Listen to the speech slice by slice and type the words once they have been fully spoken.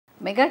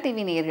Mega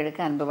TV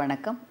நேயர்களுக்கு அன்பு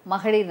வணக்கம்.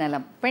 மகளிர்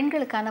நலம்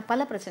பெண்களுக்கான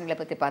பல பிரச்சனைகளை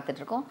பற்றி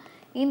பார்த்துட்ருக்கோம்.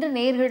 இன்று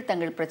நேயர்கள்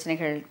தங்கள்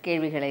பிரச்சனைகள்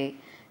கேள்விகளை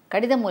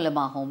கடிதம்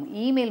மூலமாகவும்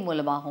இமெயில்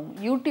மூலமாகவும்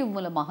யூடியூப்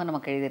மூலமாகவும்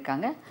நமக்கு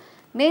எழுதியிருக்காங்க.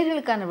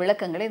 நேயர்களுக்கான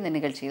விளக்கங்களை இந்த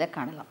நிகழ்ச்சியில்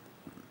காணலாம்.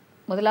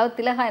 முதலாவது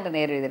திலகா என்ற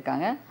நேயர்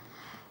எழுதியிருக்காங்க.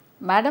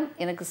 மேடம்,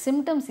 எனக்கு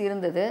சிம்டம்ஸ்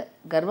இருந்தது,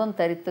 கர்ப்பம்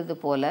தரித்தது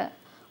போல்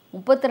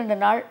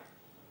 32 நாள்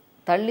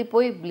தள்ளி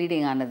போய்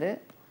ப்ளீடிங் ஆனது.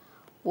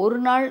 ஒரு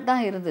நாள்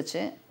தான்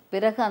இருந்துச்சு,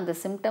 பிறகு அந்த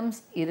சிம்டம்ஸ்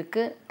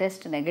இருக்குது,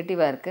 டெஸ்ட்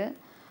நெகட்டிவாக இருக்குது.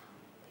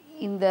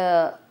 இந்த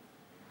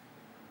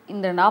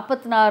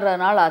 44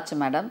 நாள் ஆச்சு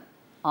மேடம்,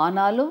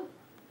 ஆனாலும்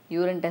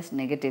யூரின் டெஸ்ட்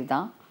நெகட்டிவ்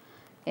தான்.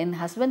 என்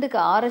ஹஸ்பண்டுக்கு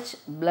RH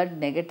பிளட்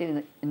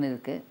நெகட்டிவ்னு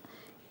இருக்குது.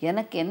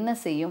 எனக்கு என்ன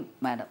செய்யும்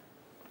மேடம்?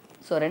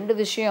 ஸோ 2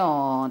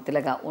 விஷயம்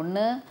திலகா.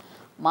 ஒன்று,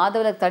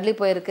 மாதவிலக்கு தள்ளி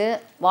போயிருக்கு,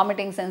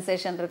 வாமிட்டிங்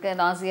சென்சேஷன் இருக்குது,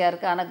 நாசியாக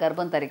இருக்குது, ஆனால்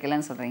கர்ப்பம்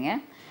தரிக்கலைன்னு சொல்கிறீங்க.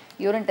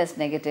 Urine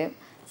test negative.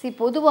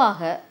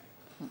 பொதுவாக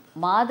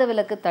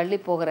மாதவிலக்கு தள்ளி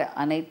போகிற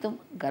அனைத்தும்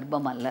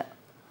கர்ப்பம் அல்ல.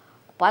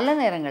 பல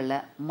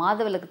நேரங்களில்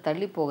மாதவிலக்கு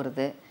தள்ளி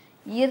போகிறது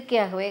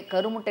இயற்கையாகவே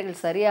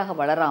கருமுட்டைகள் சரியாக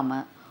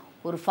வளராமல்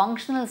ஒரு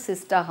ஃபங்க்ஷனல்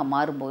சிஸ்டாக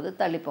மாறும்போது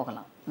தள்ளி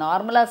போகலாம்.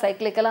 நார்மலாக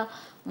சைக்கிளிக்கலாக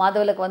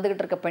மாதவிலக்கு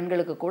வந்துக்கிட்டு இருக்க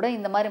பெண்களுக்கு கூட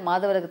இந்த மாதிரி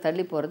மாதவிலக்கு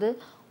தள்ளி போகிறது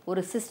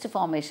ஒரு சிஸ்ட்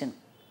ஃபார்மேஷன்.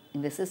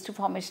 இந்த சிஸ்ட்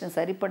ஃபார்மேஷனை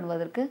சரி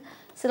பண்ணுவதற்கு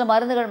சில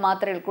மருந்துகள்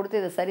மாத்திரைகள்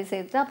கொடுத்து இதை சரி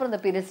செய்துட்டு அப்புறம்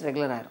இந்த பீரியட்ஸ்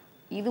ரெகுலர் ஆகிடும்.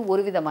 இது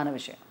ஒரு விதமான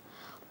விஷயம்.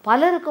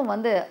 பலருக்கும்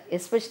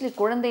எஸ்பெஷலி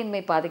குழந்தையின்மை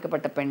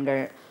பாதிக்கப்பட்ட பெண்கள்,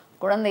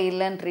 குழந்தை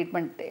இல்லைன்னு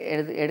ட்ரீட்மெண்ட்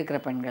எடுக்கிற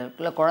பெண்கள்,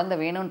 இல்லை குழந்தை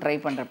வேணும்னு ட்ரை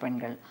பண்ணுற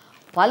பெண்கள்,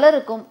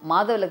 பலருக்கும்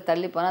மாதவிலக்கு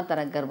தள்ளி போனால்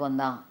தர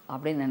கர்ப்பம்தான்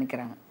அப்படின்னு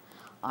நினைக்கிறாங்க.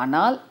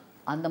 ஆனால்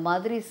அந்த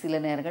மாதிரி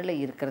சில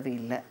நேரங்களில் இருக்கிறது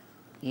இல்லை.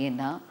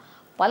 ஏன்னா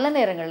பல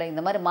நேரங்களில்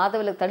இந்த மாதிரி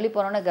மாதவிலக்கு தள்ளி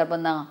போனோன்னே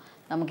கர்ப்பம்தான்,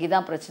 நமக்கு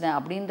இதான் பிரச்சனை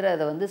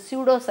அப்படின்றத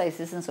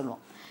சியூடோசைசிஸ்ன்னு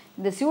சொல்லுவோம்.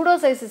 இந்த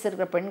சியூடோசைசிஸ்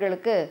இருக்கிற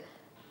பெண்களுக்கு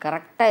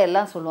கரெக்டாக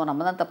எல்லாம் சொல்லுவோம்,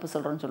 நம்ம தான் தப்பு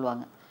சொல்கிறோன்னு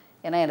சொல்லுவாங்க.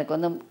 ஏன்னா எனக்கு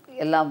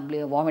எல்லாம்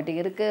வாமிட்டிங்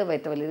இருக்குது,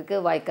 வயிற்று வலி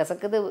இருக்குது, வாய்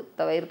கசக்குது,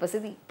 வயிறு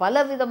பசிது,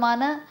 பல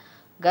விதமான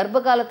கர்ப்ப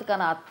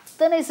காலத்துக்கான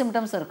அத்தனை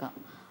சிம்டம்ஸ் இருக்கும்.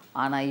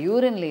 ஆனால்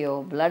யூரின்லேயோ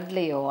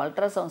பிளட்லேயோ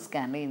அல்ட்ராசவுண்ட்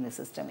ஸ்கேன்லேயோ இந்த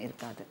சிஸ்டம்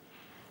இருக்காது.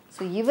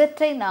 ஸோ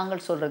இவற்றை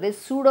நாங்கள் சொல்கிறதே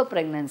சூடோ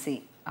ப்ரெக்னன்சி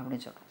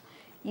அப்படின்னு சொல்கிறோம்.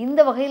 இந்த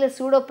வகையில்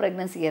சூடோ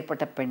ப்ரெக்னன்சி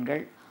ஏற்பட்ட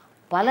பெண்கள்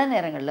பல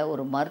நேரங்களில்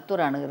ஒரு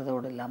மருத்துவரை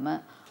அணுகிறதோடு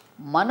இல்லாமல்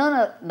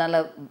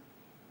மனநல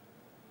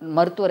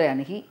மருத்துவரை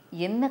அணுகி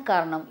என்ன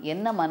காரணம்,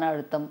 என்ன மன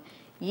அழுத்தம்,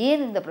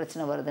 ஏன் இந்த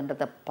பிரச்சனை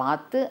வருதுன்றதை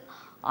பார்த்து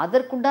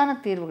அதற்குண்டான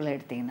தீர்வுகளை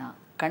எடுத்திங்கன்னா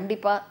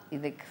கண்டிப்பாக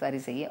இதை சரி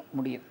செய்ய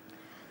முடியும்.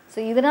 ஸோ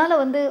இதனால்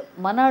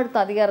மன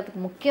அழுத்தம்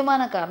அதிகாரத்துக்கு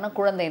முக்கியமான காரணம்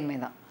குழந்தையின்மை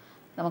தான்.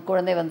 நம்ம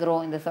குழந்தை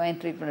வந்துடும், இந்த சமயம்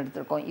ட்ரீட்மெண்ட்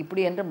எடுத்திருக்கோம்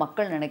இப்படி என்று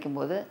மக்கள்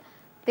நினைக்கும்போது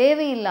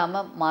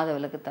தேவையில்லாமல்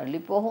மாதவிலக்கு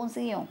தள்ளி போகவும்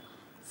செய்யும்,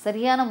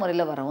 சரியான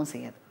முறையில் வரவும்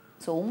செய்யாது.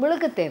 ஸோ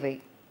உங்களுக்கு தேவை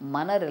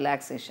மன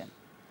ரிலாக்ஸேஷன்.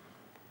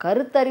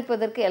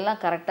 கருத்தரிப்பதற்கு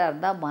எல்லாம் கரெக்டாக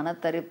இருந்தால்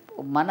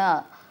மன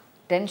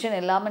டென்ஷன்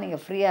இல்லாமல்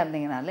நீங்கள் ஃப்ரீயாக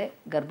இருந்தீங்கனாலே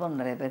கர்ப்பம்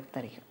நிறைய பேர்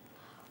தரிக்கும்.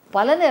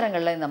 பல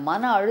நேரங்களில் இந்த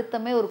மன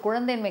அழுத்தமே ஒரு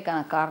குழந்தையின்மைக்கான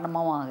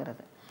காரணமாகவும்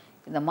ஆகிறது.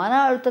 இந்த மன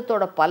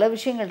அழுத்தத்தோட பல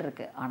விஷயங்கள்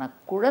இருக்குது. ஆனால்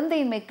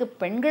குழந்தையின்மைக்கு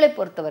பெண்களை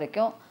பொறுத்த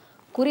வரைக்கும்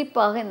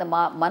குறிப்பாக இந்த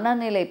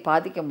மனநிலை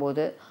பாதிக்கும்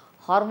போது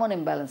ஹார்மோன்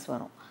இம்பேலன்ஸ்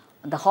வரும்.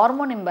 அந்த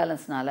ஹார்மோன்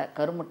இம்பேலன்ஸ்னால்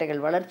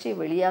கருமுட்டைகள் வளர்ச்சி,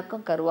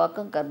 வெளியாக்கம்,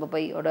 கருவாக்கம்,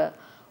 கர்ப்பப்பையோட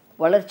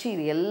வளர்ச்சி,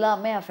 இது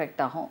எல்லாமே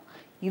அஃபெக்ட் ஆகும்.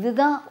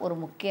 இதுதான் ஒரு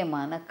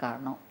முக்கியமான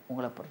காரணம்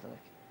உங்களை பொறுத்த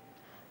வரைக்கும்.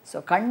 ஸோ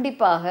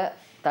கண்டிப்பாக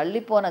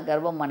தள்ளிப்போன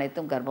கர்ப்பம்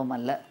அனைத்தும் கர்ப்பம்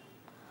அல்ல.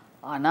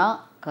 ஆனால்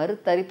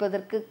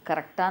கருத்தரிப்பதற்கு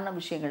கரெக்டான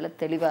விஷயங்களில்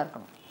தெளிவாக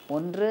இருக்கணும்.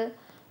 ஒன்று,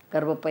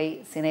 கர்ப்பப்பை,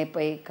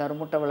 சினைப்பை,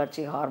 கருமுட்டை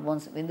வளர்ச்சி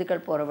ஹார்மோன்ஸ்,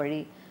 விந்துக்கள் போகிற வழி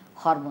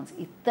ஹார்மோன்ஸ்,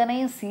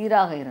 இத்தனையும்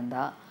சீராக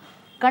இருந்தால்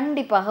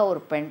கண்டிப்பாக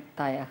ஒரு பெண்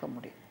தாயாக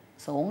முடியும்.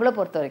 ஸோ உங்களை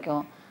பொறுத்த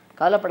வரைக்கும்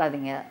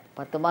கவலைப்படாதீங்க,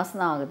 10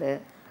 மாதம் தான் ஆகுது,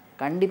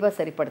 கண்டிப்பாக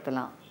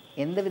சரிப்படுத்தலாம்,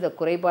 எந்தவித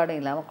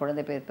குறைபாடும் இல்லாமல்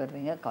குழந்தை பேர்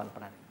பெறுவீங்க,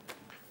 கவலைப்படாதீங்க.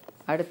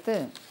 அடுத்து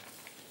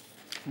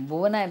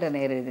புவனா என்ற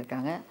நேர்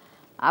எழுதியிருக்காங்க.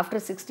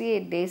 ஆஃப்டர்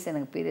 68 days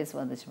எனக்கு பீரியட்ஸ்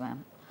வந்துச்சு மேம்,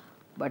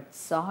 பட்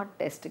சா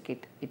test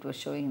kit, it was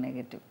showing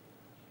negative,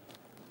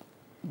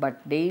 but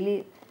daily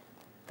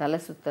தலை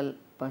சுத்தல்,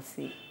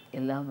 பசி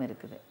எல்லாமே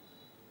இருக்குது.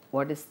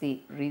 What is the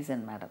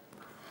reason madam?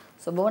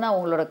 So Bhuvana,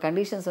 உங்களோட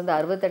கண்டிஷன்ஸ்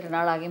 68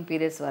 நாள் ஆகியும்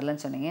பீரியட்ஸ்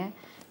வரலன்னு சொன்னீங்க.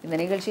 இந்த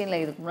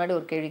நிகழ்ச்சியில் இதுக்கு முன்னாடி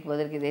ஒரு கேள்விக்கு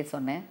பதிலுக்கு இதே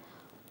சொன்னேன்.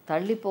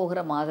 தள்ளி போகிற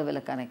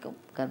மாதவிலக்கு அனைக்கும்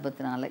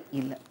கர்ப்பத்தினால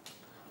இல்லை.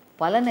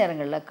 பல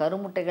நேரங்களில்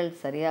கருமுட்டைகள்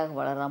சரியாக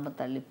வளராமல்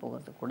தள்ளி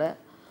போகிறது கூட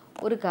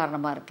ஒரு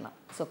காரணமாக இருக்கலாம்.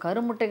 ஸோ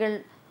கருமுட்டைகள்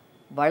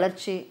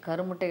வளர்ச்சி,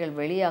 கருமுட்டைகள்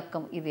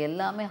வெளியாக்கம், இது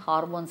எல்லாமே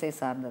ஹார்மோன்ஸை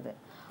சார்ந்தது.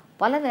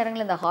 பல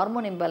நேரங்களில் இந்த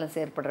ஹார்மோன் இம்பேலன்ஸ்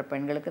ஏற்படுற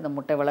பெண்களுக்கு இந்த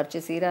முட்டை வளர்ச்சி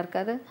சீராக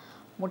இருக்காது,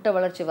 முட்டை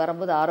வளர்ச்சி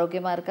வரும்போது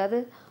ஆரோக்கியமாக இருக்காது,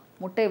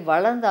 முட்டை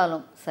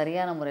வளர்ந்தாலும்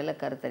சரியான முறையில்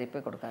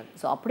கருத்தரிப்பை கொடுக்காது.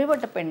 ஸோ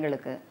அப்படிப்பட்ட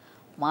பெண்களுக்கு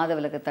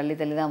மாதவிலக்கு தள்ளி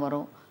தள்ளி தான்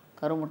வரும்,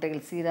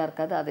 கருமுட்டைகள் சீராக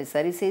இருக்காது. அதை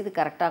சரி செய்து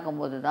கரெக்டாகும்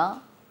போது தான்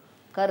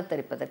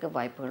கருத்தரிப்பதற்கு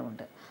வாய்ப்புகள்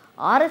உண்டு.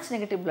 RH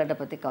நெகட்டிவ் பிளட்டை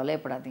பற்றி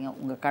கவலைப்படாதீங்க.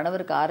 உங்கள்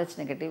கணவருக்கு RH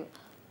நெகட்டிவ்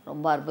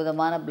ரொம்ப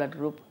அற்புதமான பிளட்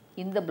குரூப்.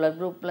 இந்த பிளட்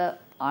குரூப்பில்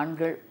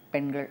ஆண்கள்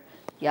பெண்கள்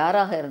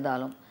யாராக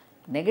இருந்தாலும்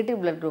நெகட்டிவ்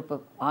பிளட் குரூப்பு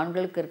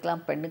ஆண்களுக்கு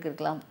இருக்கலாம், பெண்ணுக்கு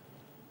இருக்கலாம்.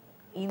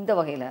 இந்த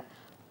வகையில்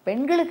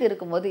பெண்களுக்கு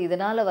இருக்கும்போது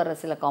இதனால் வர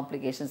சில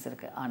காம்ப்ளிகேஷன்ஸ்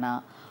இருக்குது. ஆனால்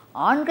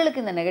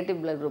ஆண்களுக்கு இந்த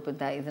நெகட்டிவ் பிளட் குரூப்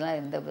இதெல்லாம்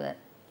எந்த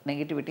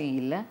நெகட்டிவிட்டியும்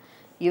இல்லை.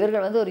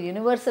 இவர்கள் வந்து ஒரு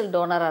யுனிவர்சல்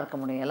டோனராக இருக்க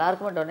முடியும்,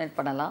 எல்லாருக்குமே டொனேட்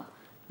பண்ணலாம்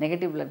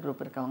நெகட்டிவ் பிளட்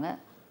குரூப் இருக்கவங்க.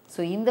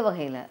 ஸோ இந்த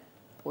வகையில்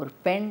ஒரு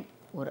பெண்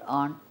ஒரு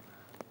ஆண்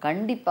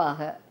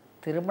கண்டிப்பாக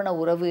திருமண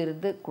உறவு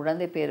இருந்து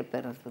குழந்தை பேர்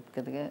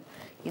பெறறதுக்கு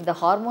இந்த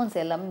ஹார்மோன்ஸ்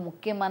எல்லாமே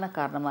முக்கியமான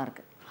காரணமாக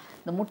இருக்குது.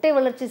 இந்த முட்டை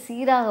வளர்ச்சி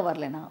சீராக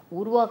வரலைன்னா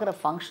உருவாகிற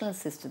ஃபங்க்ஷனல்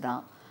சிஸ்ட்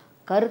தான்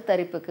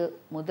கருத்தரிப்புக்கு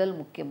முதல்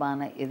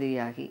முக்கியமான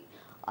எதிரியாகி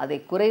அதை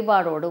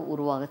குறைபாடோடு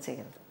உருவாக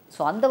செய்கிறது.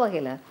 ஸோ அந்த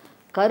வகையில்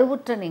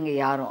கருவுற்ற நீங்கள்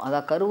யாரும்,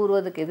 அதாவது கரு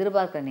உருவதுக்கு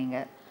எதிர்பார்க்குற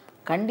நீங்கள்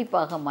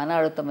கண்டிப்பாக மன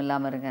அழுத்தம்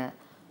இல்லாமல் இருங்க,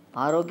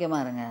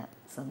 ஆரோக்கியமாக இருங்க,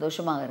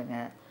 சந்தோஷமாக இருங்க.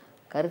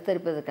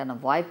 கருத்தரிப்பதற்கான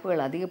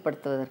வாய்ப்புகள்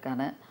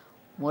அதிகப்படுத்துவதற்கான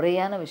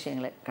முறையான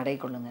விஷயங்களை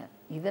கடைக்கொள்ளுங்க.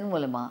 இதன்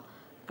மூலமாக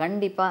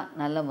கண்டிப்பாக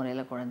நல்ல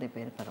முறையில் குழந்தை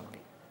பேர் பெற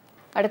முடியும்.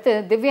 அடுத்து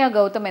திவ்யா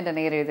கௌதம் என்ற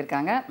நேயர்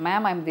எழுதியிருக்காங்க.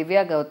 Ma'am, I am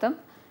Divya Gautham.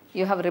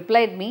 You have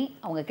replied me.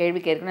 அவங்க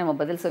கேள்விக்கு ஏற்கனவே நம்ம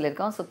பதில்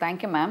சொல்லியிருக்கோம். So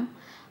thank you ma'am.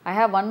 I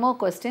have one more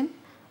question.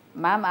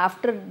 Ma'am,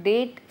 after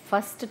date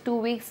first 2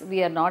 weeks we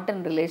are not in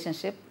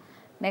relationship.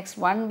 Next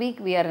 1 week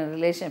we are in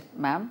relationship,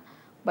 ma'am.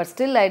 But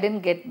still I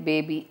didn't get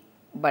baby.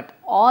 But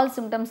all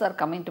symptoms are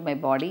coming to my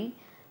body.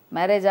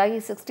 Marriage ஆகி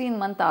 16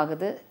 month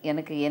ஆகுது.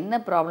 எனக்கு என்ன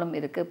problem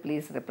இருக்குது?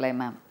 Please reply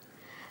ma'am.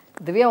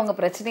 Divya, உங்கள்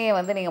பிரச்சனையை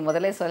வந்து நீங்கள்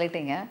முதலே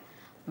சொல்லிட்டீங்க.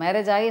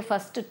 மேரேஜ் ஆகி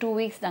ஃபஸ்ட்டு 2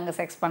 weeks நாங்கள்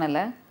செக்ஸ்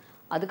பண்ணலை,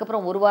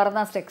 அதுக்கப்புறம் 1 வாரம்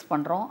தான் செக்ஸ்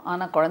பண்ணுறோம்,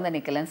 ஆனால் குழந்தை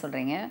நிற்கலைன்னு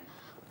சொல்கிறீங்க.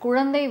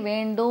 குழந்தை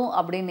வேண்டும்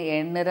அப்படின்னு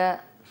எண்ணுகிற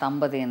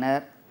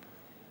தம்பதியினர்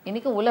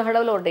இன்றைக்கி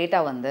உலகளவில் ஒரு டேட்டா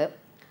வந்து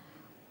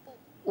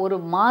ஒரு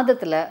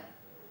மாதத்தில்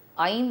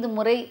 5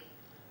 முறை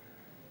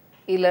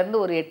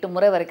இதிலேருந்து ஒரு 8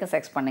 முறை வரைக்கும்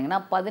செக்ஸ்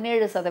பண்ணிங்கன்னா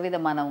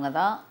 17%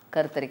 தான்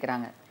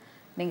கருத்தரிக்கிறாங்க.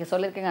 நீங்கள்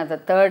சொல்லியிருக்கீங்க அந்த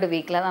 3rd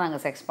வீக்கில் தான்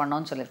நாங்கள் செக்ஸ்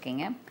பண்ணோன்னு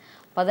சொல்லியிருக்கீங்க.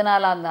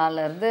 14ஆம்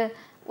நாள்லேருந்து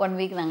 1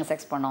 வீக் நாங்கள்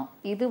செக்ஸ் பண்ணோம்.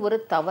 இது ஒரு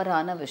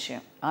தவறான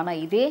விஷயம். ஆனால்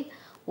இதே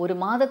ஒரு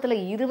மாதத்தில்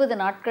 20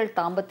 நாட்கள்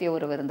தாம்பத்திய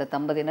உறவு இருந்த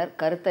தம்பதியினர்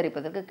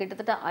கருத்தரிப்பதற்கு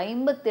கிட்டத்தட்ட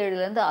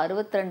 57லேருந்து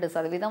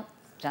 62%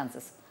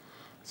 சான்சஸ்.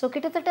 ஸோ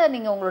கிட்டத்தட்ட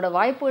நீங்கள் உங்களோட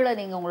வாய்ப்புகளை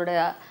நீங்கள் உங்களோட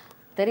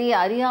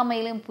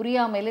அறியாமையிலையும்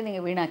புரியாமையிலையும்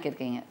நீங்கள்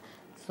வீணாக்கியிருக்கீங்க.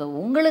 ஸோ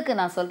உங்களுக்கு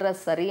நான் சொல்கிற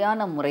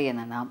சரியான முறை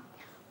என்னென்னா,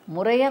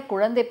 முறையாக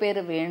குழந்தை பேர்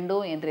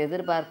வேண்டும் என்று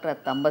எதிர்பார்க்குற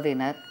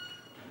தம்பதியினர்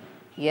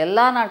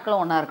எல்லா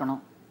நாட்களும் ஒன்றா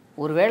இருக்கணும்.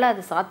 ஒருவேளை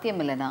அது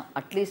சாத்தியம் இல்லைன்னா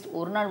அட்லீஸ்ட்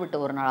ஒரு நாள் விட்டு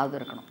ஒரு நாளாவது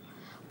இருக்கணும்.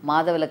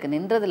 மாதவிலக்கு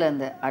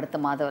நின்றதுலேருந்து அடுத்த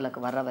மாதவிலக்கு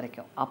வர்ற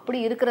வரைக்கும் அப்படி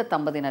இருக்கிற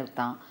தம்பதியினர்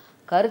தான்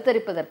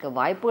கருத்தரிப்பதற்கு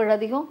வாய்ப்புகள்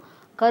அதிகம்,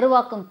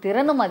 கருவாக்கும்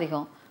திறனும்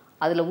அதிகம்,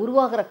 அதில்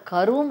உருவாகிற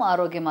கருவும்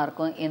ஆரோக்கியமாக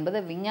இருக்கும் என்பதை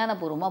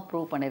விஞ்ஞானபூர்வமாக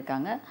ப்ரூவ்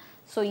பண்ணியிருக்காங்க.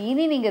 ஸோ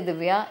இனி நீங்கள்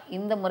திவ்யா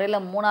இந்த முறையில்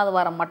 3ஆவது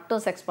வாரம்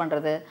மட்டும் செக்ஸ்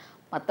பண்ணுறது,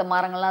 மற்ற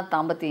வாரங்கள்லாம்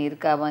தாம்பத்தியம்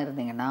இருக்காமல்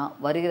இருந்தீங்கன்னா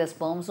வருகிற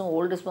ஸ்பெர்ம்ஸும்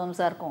ஓல்டு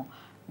ஸ்பெர்ம்ஸாக இருக்கும்,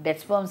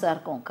 டெட் ஸ்பெர்ம்ஸாக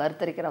இருக்கும்,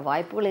 கருத்தரிக்கிற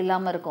வாய்ப்புகள்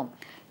இல்லாமல் இருக்கும்.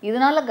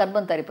 இதனால்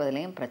கர்ப்பம்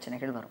தரிப்பதிலையும்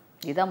பிரச்சனைகள் வரும்.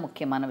 இதுதான்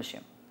முக்கியமான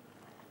விஷயம்.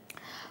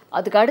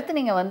 அதுக்கு அடுத்து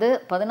நீங்கள் வந்து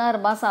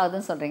 16 மாதம்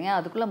ஆகுதுன்னு சொல்கிறீங்க.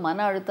 அதுக்குள்ளே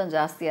மன அழுத்தம்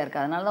ஜாஸ்தியாக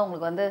இருக்குது. அதனால தான்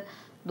உங்களுக்கு வந்து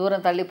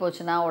தூரம் தள்ளி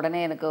போச்சுன்னா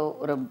உடனே எனக்கு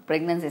ஒரு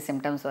ப்ரெக்னன்சி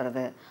சிம்டம்ஸ்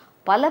வருது.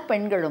 பல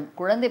பெண்களும்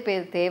குழந்தை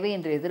பேர் தேவை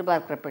என்று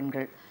எதிர்பார்க்குற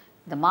பெண்கள்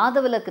இந்த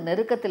மாதவிலக்கு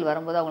நெருக்கத்தில்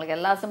வரும்போது அவங்களுக்கு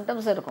எல்லா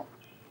சிம்டம்ஸும் இருக்கும்.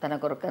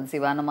 தனக்கு ஒரு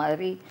கன்சீவான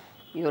மாதிரி,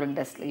 யூரின்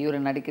டெஸ்ட்டில்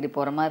யூரின் அடிக்கடி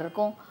போகிற மாதிரி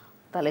இருக்கும்,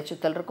 தலை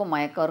சுத்தல் இருக்கும்,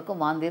 மயக்கம் இருக்கும்,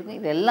 வாந்தி இருக்கும்,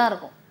 இது எல்லாம்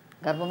இருக்கும்.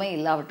 கர்ப்பமே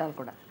இல்லாவிட்டால்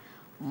கூட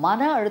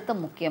மன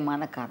அழுத்தம்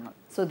முக்கியமான காரணம்.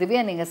 ஸோ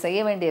திவ்யா, நீங்கள் செய்ய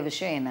வேண்டிய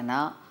விஷயம்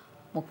என்னென்னா,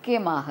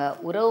 முக்கியமாக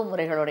உறவு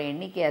முறைகளோட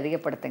எண்ணிக்கையை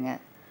அதிகப்படுத்துங்க,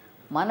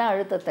 மன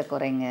அழுத்தத்தை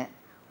குறைங்க,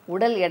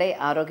 உடல் எடை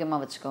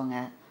ஆரோக்கியமாக வச்சுக்கோங்க,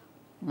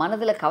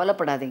 மனதில்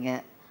கவலைப்படாதீங்க.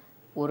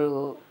 ஒரு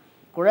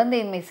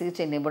குழந்தையின்மை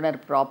சிகிச்சை நிபுணர்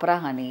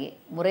ப்ராப்பராக அணுகி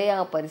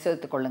முறையாக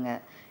பரிசோதித்து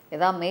கொள்ளுங்கள்.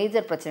 ஏதாவது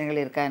மேஜர்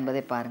பிரச்சனைகள் இருக்கா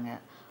என்பதை பாருங்கள்.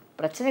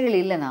 பிரச்சனைகள்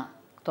இல்லைன்னா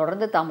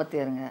தொடர்ந்து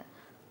தாம்பத்தியம் இருங்க.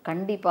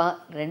 கண்டிப்பாக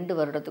 2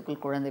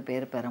 வருடத்துக்குள் குழந்தை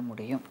பேர் பெற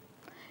முடியும்.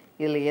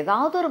 இதில்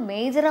ஏதாவது ஒரு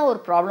மேஜராக ஒரு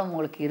ப்ராப்ளம்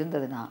உங்களுக்கு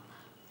இருந்ததுன்னா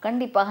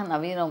கண்டிப்பாக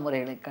நவீன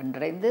முறைகளை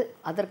கண்டடைந்து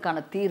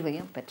அதற்கான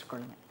தீர்வையும்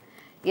பெற்றுக்கொள்ளுங்கள்.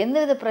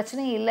 எந்தவித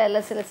பிரச்சனையும்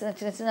இல்லை சில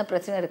சின்ன சின்ன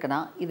பிரச்சனை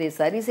இருக்குன்னா இதை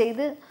சரி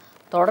செய்து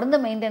தொடர்ந்து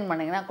மெயின்டைன்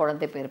பண்ணிங்கன்னா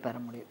குழந்தை பேர் பெற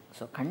முடியும்.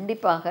 ஸோ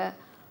கண்டிப்பாக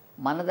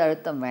மனது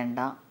அழுத்தம்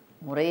வேண்டாம்,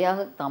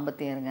 முறையாக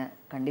தாம்பத்தியம் இருங்க,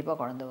 கண்டிப்பாக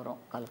குழந்தை வரும்,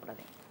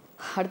 கவலைப்படாதீங்க.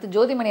 அடுத்து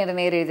ஜோதிமணி என்ற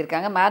நேர்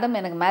எழுதியிருக்காங்க. மேடம்,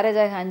 எனக்கு மேரேஜ்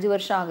ஆகி 5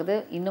 வருஷம் ஆகுது,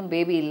 இன்னும்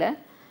பேபி இல்லை.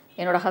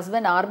 என்னோடய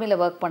ஹஸ்பண்ட் ஆர்மியில்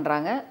ஒர்க்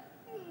பண்ணுறாங்க.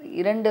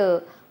 2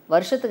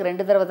 வருஷத்துக்கு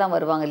 2 தடவை தான்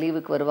வருவாங்க,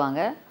 லீவுக்கு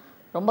வருவாங்க.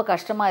 ரொம்ப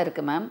கஷ்டமாக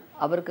இருக்குது மேம்.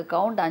 அவருக்கு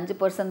கவுண்ட்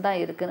 5% தான்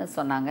இருக்குதுன்னு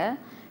சொன்னாங்க.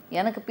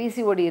 எனக்கு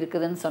பிசிஓடி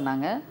இருக்குதுன்னு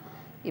சொன்னாங்க.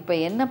 இப்போ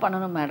என்ன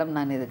பண்ணணும் மேடம்?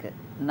 நான் இதுக்கு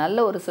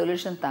நல்ல ஒரு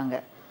சொல்யூஷன் தாங்க.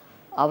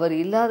 அவர்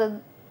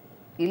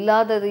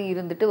இல்லாதது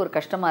இருந்துட்டு ஒரு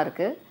கஷ்டமாக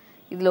இருக்குது.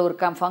 இதில் ஒரு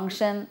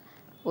ஃபங்க்ஷன்,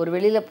 ஒரு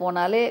வெளியில்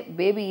போனாலே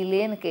பேபி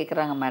இல்லையேன்னு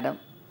கேட்குறாங்க madam,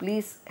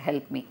 please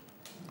help me.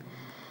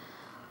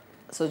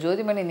 So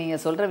Jothimani,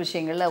 நீங்கள் சொல்கிற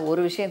விஷயங்களில்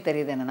ஒரு விஷயம்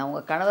தெரியுது என்னென்னா,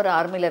 உங்கள் கணவர்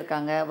ஆர்மியில்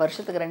இருக்காங்க,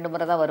 வருஷத்துக்கு 2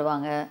 முறை தான்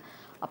வருவாங்க.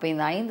 அப்போ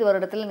இந்த 5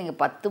 வருடத்தில் நீங்கள்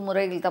 10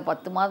 முறைகள் தான்,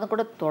 10 மாதம்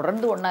கூட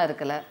தொடர்ந்து ஒன்றா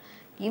இருக்கலை.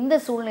 இந்த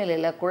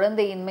சூழ்நிலையில்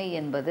குழந்தையின்மை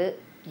என்பது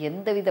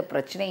எந்தவித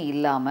பிரச்சனையும்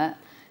இல்லாமல்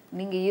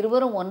நீங்கள்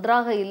இருவரும்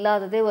ஒன்றாக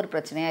இல்லாததே ஒரு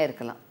பிரச்சனையாக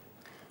இருக்கலாம்.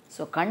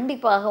 ஸோ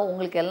கண்டிப்பாக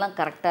உங்களுக்கு எல்லாம்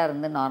கரெக்டாக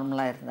இருந்து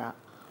நார்மலாக இருந்தால்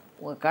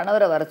உங்கள்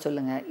கணவரை வர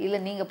சொல்லுங்கள், இல்லை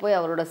நீங்கள் போய்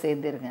அவரோட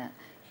சேர்ந்துருங்க.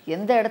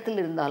 எந்த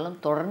இடத்துல இருந்தாலும்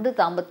தொடர்ந்து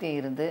தாம்பத்தியம்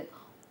இருந்து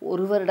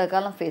 1 வருட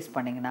காலம் ஃபேஸ்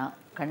பண்ணிங்கன்னா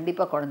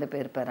கண்டிப்பாக குழந்தை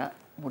பேர் பெற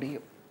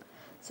முடியும்.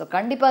 ஸோ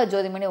கண்டிப்பாக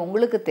ஜோதிமணி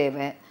உங்களுக்கு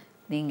தேவை,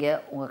 நீங்கள்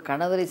உங்கள்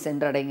கணவரை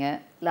சென்றடைங்க.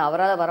 இல்லை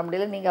அவரால் வர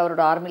முடியல, நீங்கள்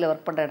அவரோட ஆர்மியில்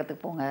ஒர்க் பண்ணுற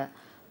இடத்துக்கு போங்க,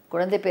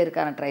 குழந்தை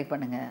பேருக்கான ட்ரை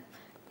பண்ணுங்கள்.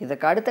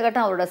 இதுக்கு அடுத்த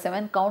கட்டம் அவரோட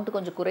 7 கவுண்ட்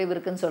கொஞ்சம் குறைவு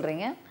இருக்குதுன்னு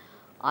சொல்கிறீங்க.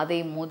 அதை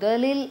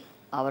முதலில்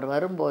அவர்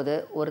வரும்போது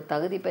ஒரு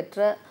தகுதி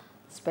பெற்ற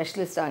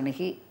ஸ்பெஷலிஸ்ட்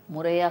அணுகி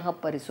முறையாக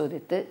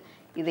பரிசோதித்து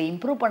இதை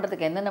இம்ப்ரூவ்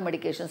பண்ணுறதுக்கு என்னென்ன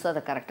மெடிக்கேஷன்ஸோ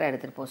அதை கரெக்டாக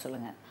எடுத்துகிட்டு போக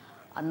சொல்லுங்கள்.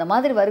 அந்த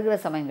மாதிரி வருகிற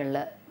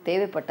சமயங்களில்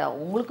தேவைப்பட்டால்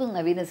உங்களுக்கும்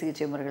நவீன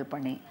சிகிச்சை முறைகள்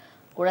பண்ணி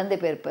குழந்தை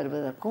பேர்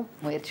பெறுவதற்கும்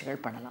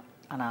முயற்சிகள் பண்ணலாம்.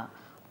 ஆனால்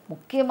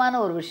முக்கியமான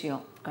ஒரு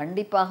விஷயம்,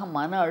 கண்டிப்பாக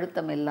மன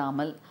அழுத்தம்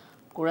இல்லாமல்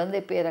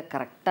குழந்தை பேரை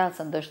கரெக்டாக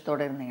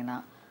சந்தோஷத்தோடு இருந்தீங்கன்னா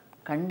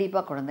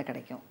கண்டிப்பாக குழந்தை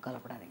கிடைக்கும்,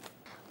 கவலைப்படாதீங்க.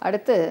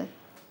 அடுத்து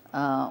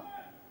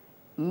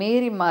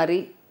மேரி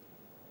மாரி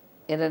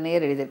என்ற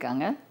நேர்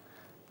எழுதியிருக்காங்க.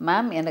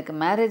 மேம், எனக்கு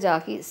மேரேஜ்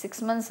ஆகி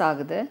 6 மந்த்ஸ்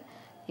ஆகுது.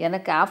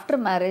 எனக்கு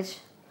ஆஃப்டர் மேரேஜ்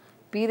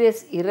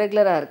பீரியட்ஸ்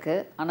இர்ரெகுலராக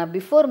இருக்குது. ஆனால்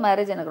பிஃபோர்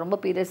மேரேஜ் எனக்கு ரொம்ப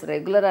பீரியட்ஸ்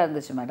ரெகுலராக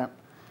இருந்துச்சு மேடம்.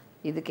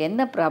 இதுக்கு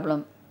என்ன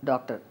ப்ராப்ளம்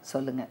டாக்டர்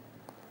சொல்லுங்கள்.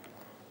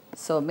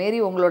 ஸோ மேரி,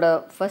 உங்களோட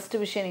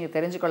ஃபஸ்ட்டு விஷயம் நீங்கள்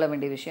தெரிஞ்சுக்கொள்ள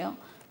வேண்டிய விஷயம்,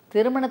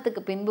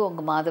 திருமணத்துக்கு பின்பு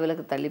உங்கள்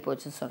மாதவிலக்கு தள்ளி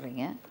போச்சுன்னு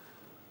சொல்கிறீங்க.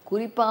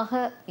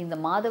 குறிப்பாக இந்த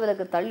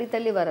மாதவிலக்கு தள்ளி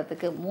தள்ளி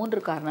வரத்துக்கு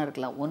 3 காரணம்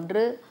இருக்கலாம்.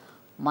 ஒன்று,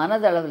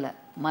 மனதளவில்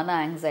மன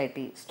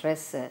ஆங்ஸைட்டி,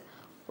 ஸ்ட்ரெஸ்ஸு,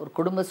 ஒரு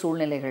குடும்ப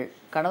சூழ்நிலைகள்,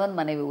 கணவன்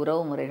மனைவி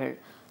உறவு முறைகள்,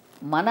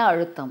 மன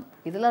அழுத்தம்,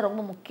 இதெல்லாம்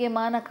ரொம்ப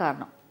முக்கியமான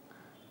காரணம்.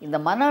 இந்த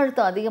மன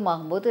அழுத்தம்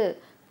அதிகமாகும்போது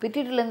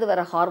பிட்யூட்டரிலேருந்து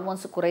வர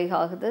ஹார்மோன்ஸ்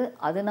குறைவாகுது,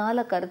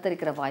 அதனால்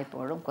கருத்தரிக்கிற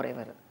வாய்ப்புகளும்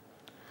குறைவருது.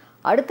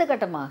 அடுத்த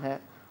கட்டமாக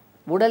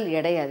உடல்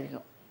எடை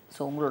அதிகம். ஸோ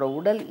உங்களோட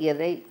உடல்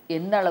எடை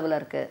எந்த அளவில்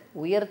இருக்குது,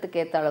 உயரத்துக்கு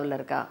ஏற்ற அளவில்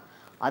இருக்கா?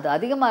 அது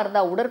அதிகமாக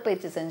இருந்தால்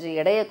உடற்பயிற்சி செஞ்சு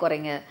எடையை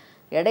குறைங்க.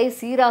 எடை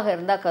சீராக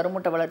இருந்தால்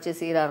கருமுட்டை வளர்ச்சி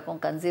சீராக இருக்கும்,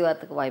 கன்சீவ்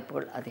ஆகிறதுக்கு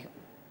வாய்ப்புகள் அதிகம்.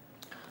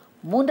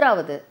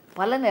 மூன்றாவது,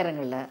 பல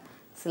நேரங்களில்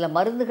சில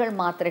மருந்துகள்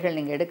மாத்திரைகள்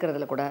நீங்கள்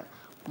எடுக்கிறதுல கூட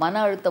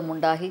மன அழுத்தம்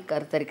உண்டாகி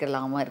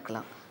கருத்தரிக்கலாமல்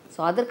இருக்கலாம். ஸோ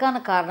அதற்கான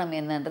காரணம்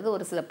என்னன்றது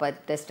ஒரு சில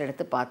டெஸ்ட்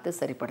எடுத்து பார்த்து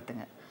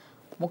சரிப்படுத்துங்க.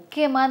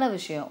 முக்கியமான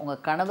விஷயம்,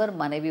 உங்கள் கணவர்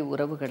மனைவி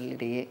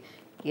உறவுகளிடையே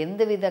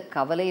எந்தவித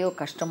கவலையோ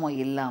கஷ்டமோ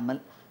இல்லாமல்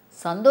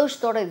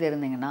சந்தோஷத்தோடு இது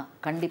இருந்தீங்கன்னா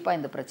கண்டிப்பாக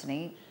இந்த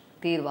பிரச்சனையை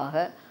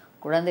தீர்வாக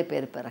குழந்தை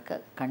பேர் பிறக்க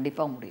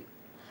கண்டிப்பாக முடியும்.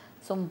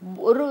 ஸோ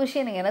ஒரு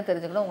விஷயம் நீங்கள் என்ன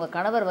தெரிஞ்சுக்கணும், உங்கள்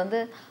கணவர்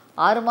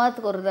 6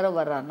 மாதத்துக்கு ஒரு தடவை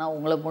வர்றாருன்னா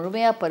உங்களை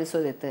முழுமையாக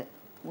பரிசோதித்து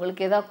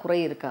உங்களுக்கு ஏதாவது குறை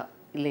இருக்கா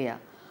இல்லையா,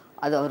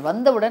 அது அவர்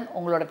வந்தவுடன்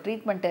உங்களோட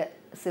ட்ரீட்மெண்ட்டை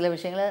சில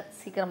விஷயங்களை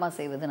சீக்கிரமாக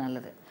செய்வது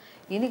நல்லது.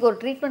 இன்றைக்கி ஒரு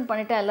ட்ரீட்மெண்ட்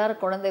பண்ணிவிட்டா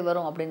எல்லோரும் குழந்தை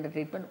வரும் அப்படின்ற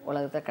ட்ரீட்மெண்ட்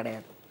உலகத்தில்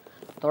கிடையாது.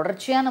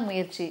 தொடர்ச்சியான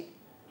முயற்சி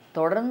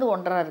தொடர்ந்து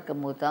ஒன்றாக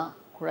இருக்கும்போது தான்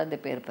குழந்தை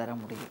பேர் பெற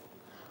முடியும்.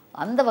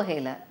 அந்த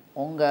வகையில்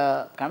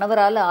உங்கள்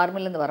கணவரால்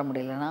ஆர்மிலேருந்து வர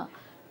முடியலன்னா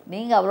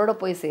நீங்கள் அவரோட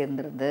போய்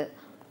சேர்ந்துருந்து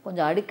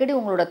கொஞ்சம் அடிக்கடி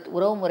உங்களோட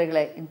உறவு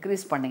முறைகளை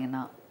இன்க்ரீஸ்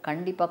பண்ணிங்கன்னா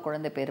கண்டிப்பாக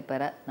குழந்தை பேர்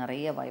பெற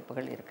நிறைய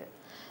வாய்ப்புகள் இருக்குது.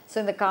 ஸோ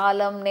இந்த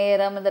காலம்,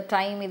 நேரம், இந்த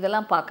டைம்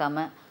இதெல்லாம்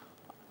பார்க்காம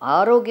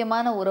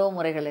ஆரோக்கியமான உறவு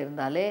முறைகள்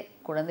இருந்தாலே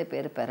குழந்தை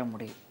பேர் பெற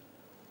முடியும்.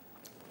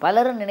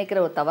 பலரும் நினைக்கிற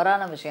ஒரு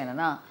தவறான விஷயம்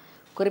என்னென்னா,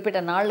 குறிப்பிட்ட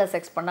நாளில்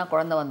செக்ஸ் பண்ணால்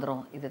குழந்தை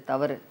வந்துடும். இது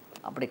தவறு.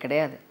 அப்படி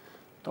கிடையாது.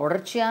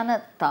 தொடர்ச்சியான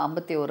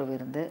தாம்பத்திய உறவு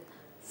இருந்து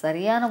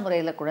சரியான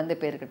முறையில் குழந்தை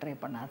பேருக்கு ட்ரை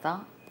பண்ணால் தான்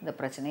இந்த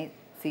பிரச்சனை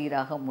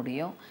சீராக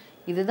முடியும்.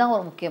 இதுதான்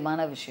ஒரு முக்கியமான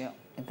விஷயம்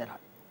இந்த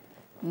நாள்.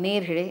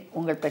 நேயர்களே,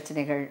 உங்கள்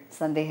பிரச்சனைகள்,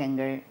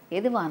 சந்தேகங்கள்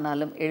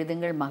எதுவானாலும்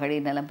எழுதுங்கள்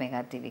மகளிர் நலம்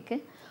மெகா டிவிக்கு.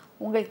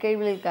 உங்கள்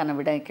கேள்விகளுக்கான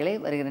விடைகளை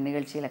வருகிற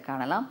நிகழ்ச்சியில்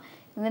காணலாம்.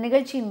 இந்த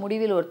நிகழ்ச்சியின்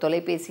முடிவில் ஒரு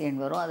தொலைபேசி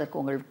எண் வரும். அதற்கு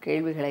உங்கள்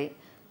கேள்விகளை,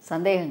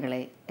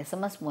 சந்தேகங்களை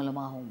SMS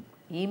மூலமாகவும்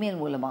இமெயில்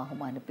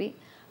மூலமாகவும் அனுப்பி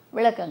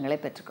விளக்கங்களை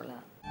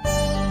பெற்றுக்கொள்ளலாம்.